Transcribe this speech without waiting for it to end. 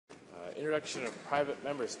Introduction of private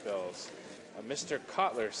members' bills. Mr.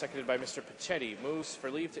 Cotler, seconded by Mr. Pichetti, moves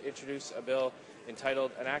for leave to introduce a bill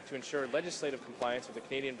entitled An Act to Ensure Legislative Compliance with the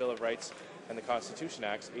Canadian Bill of Rights and the Constitution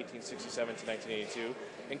Acts 1867 to 1982,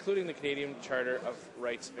 including the Canadian Charter of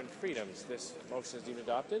Rights and Freedoms. This motion is deemed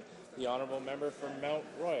adopted. The Honourable Member for Mount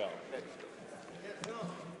Royal.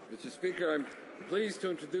 Mr. Speaker, I'm pleased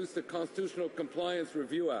to introduce the Constitutional Compliance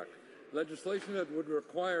Review Act, legislation that would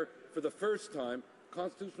require, for the first time,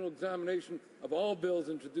 constitutional examination of all bills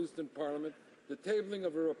introduced in Parliament, the tabling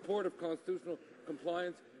of a report of constitutional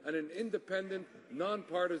compliance, and an independent,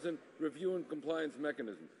 non-partisan review and compliance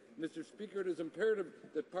mechanism. Mr. Speaker, it is imperative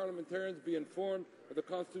that parliamentarians be informed of the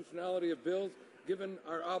constitutionality of bills, given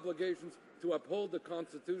our obligations to uphold the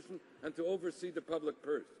Constitution and to oversee the public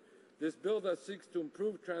purse. This bill thus seeks to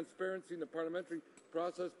improve transparency in the parliamentary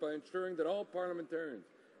process by ensuring that all parliamentarians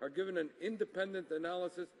are given an independent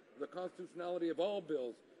analysis of the constitutionality of all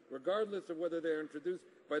bills, regardless of whether they are introduced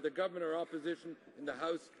by the government or opposition in the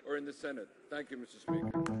House or in the Senate. Thank you, Mr.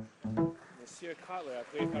 Speaker. Monsieur Cotler,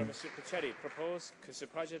 appuyé par Monsieur Pichetti, propose que ce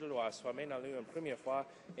projet de loi soit mis en lieu une première fois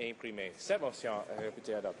et imprimé. Cette motion est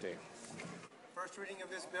réputée adoptée. First reading of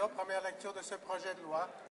this bill, première lecture de ce projet de loi.